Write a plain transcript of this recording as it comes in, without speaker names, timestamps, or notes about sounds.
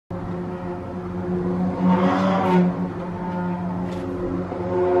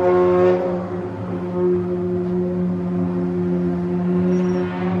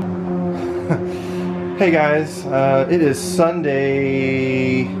Hey guys, it is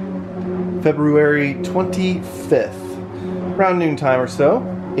Sunday, February 25th, around noontime or so,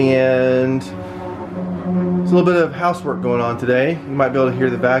 and there's a little bit of housework going on today. You might be able to hear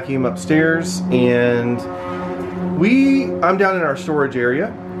the vacuum upstairs, and I'm down in our storage area,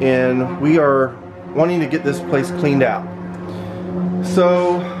 and we are wanting to get this place cleaned out.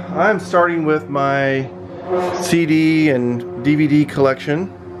 So I'm starting with my CD and DVD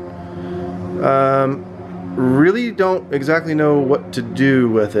collection. Really don't exactly know what to do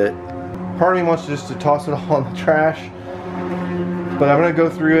with it. Part of me wants just to toss it all in the trash, but I'm gonna go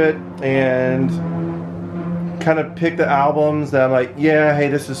through it and kind of pick the albums that I'm like, yeah, hey,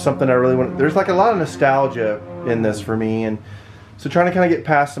 this is something I really want. There's like a lot of nostalgia in this for me, and so trying to kind of get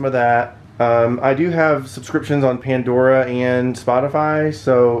past some of that. I do have subscriptions on Pandora and Spotify,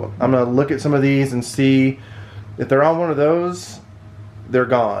 so I'm gonna look at some of these and see if they're on one of those, they're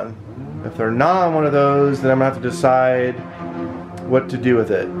gone. If they're not on one of those, then I'm gonna have to decide what to do with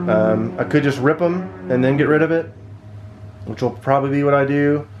it. I could just rip them and then get rid of it, which will probably be what I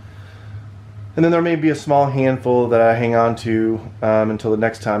do. And then there may be a small handful that I hang on to until the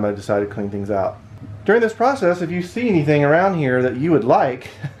next time I decide to clean things out. During this process, if you see anything around here that you would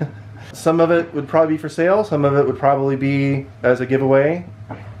like, some of it would probably be for sale, some of it would probably be as a giveaway.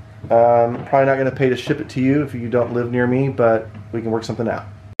 Probably not going to pay to ship it to you if you don't live near me, but we can work something out.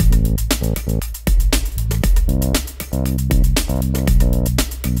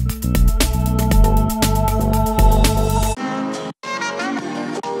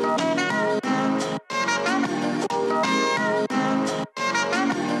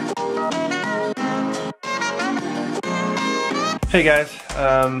 Hey guys,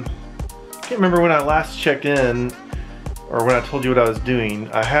 can't remember when I last checked in or when I told you what I was doing.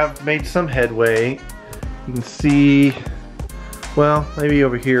 I have made some headway. You can see, well, maybe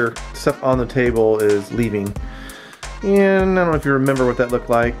over here, stuff on the table is leaving. And I don't know if you remember what that looked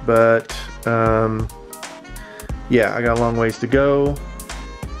like, but yeah, I got a long ways to go.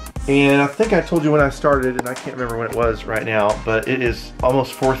 And I think I told you when I started, and I can't remember when it was right now, but it is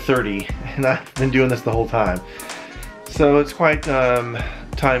almost 4:30, and I've been doing this the whole time. So it's quite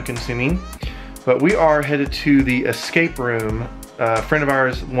time consuming. But we are headed to the escape room. A friend of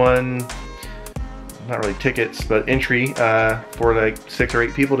ours won, not really tickets, but entry for like 6 or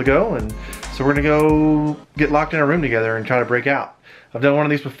 8 people to go. And so we're gonna go get locked in a room together and try to break out. I've done one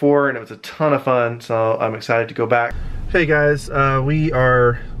of these before and it was a ton of fun, so I'm excited to go back. Hey guys, we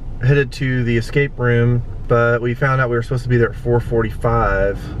are headed to the escape room, but we found out we were supposed to be there at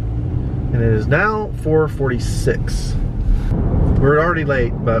 4:45. And it is now 4:46. We're already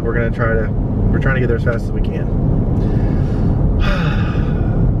late, but we're trying to get there as fast as we can.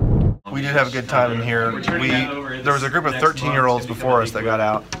 We did have a good time in here. There was a group of 13-year-olds before us that got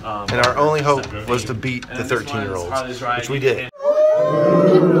out, and our only hope was to beat the 13-year-olds, which we did.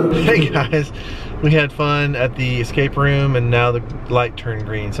 Hey guys, we had fun at the escape room, and now the light turned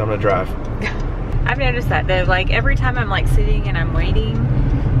green, so I'm gonna drive. I've noticed that though, like every time I'm like sitting and I'm waiting,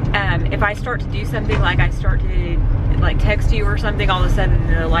 if I start to do something, like I start to like text you or something, all of a sudden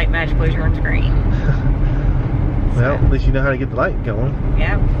the light magically turns green. Well, at least you know how to get the light going.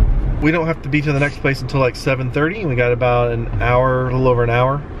 Yeah. We don't have to be to the next place until like 7:30, and we got about an hour, a little over an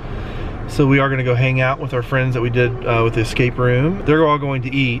hour. So we are going to go hang out with our friends that we did with the escape room. They're all going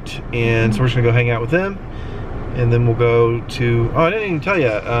to eat, and so we're just going to go hang out with them. And then we'll go to, oh, I didn't even tell you,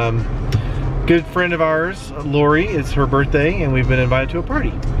 good friend of ours, Lori, it's her birthday, and we've been invited to a party.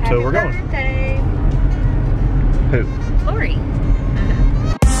 Happy so we're going. Birthday. Who? Lori.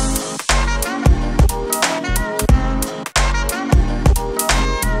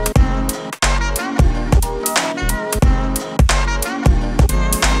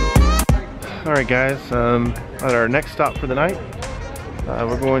 Alright guys, at our next stop for the night,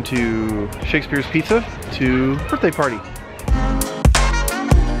 we're going to Shakespeare's Pizza to birthday party.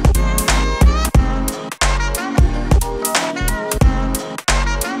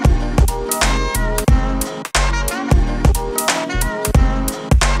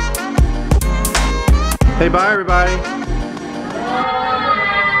 Say bye everybody.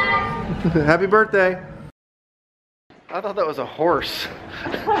 Happy birthday. I thought that was a horse.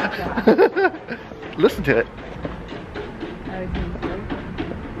 Listen to it.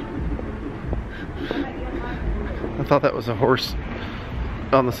 I thought that was a horse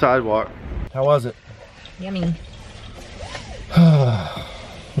on the sidewalk. How was it? Yummy.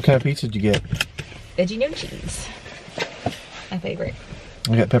 What kind of pizza did you get? Veggie no cheese. My favorite.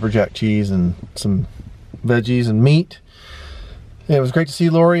 I got pepper jack cheese and some veggies and meat. And it was great to see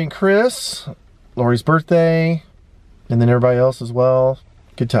Lori and Chris. Lori's birthday, and then everybody else as well.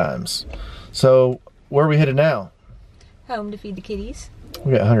 Good times. So where are we headed now? Home to feed the kitties.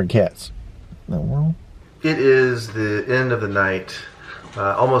 We got 100 cats in the world. It is the end of the night,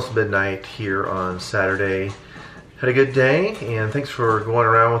 almost midnight here on Saturday. Had a good day, and thanks for going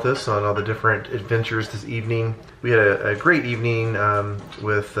around with us on all the different adventures this evening. We had a great evening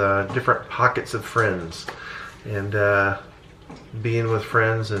with different pockets of friends, and being with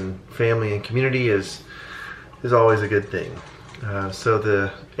friends and family and community is always a good thing. So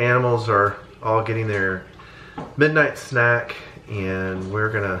the animals are all getting their midnight snack, and we're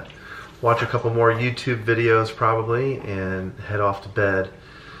gonna watch a couple more YouTube videos probably and head off to bed.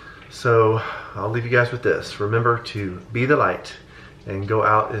 So I'll leave you guys with this. Remember to be the light and go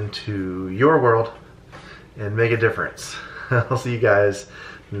out into your world and make a difference. I'll see you guys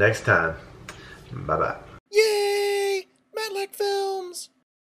next time. Bye-bye. Yay! Matlack Films!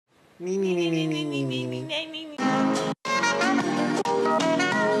 Me.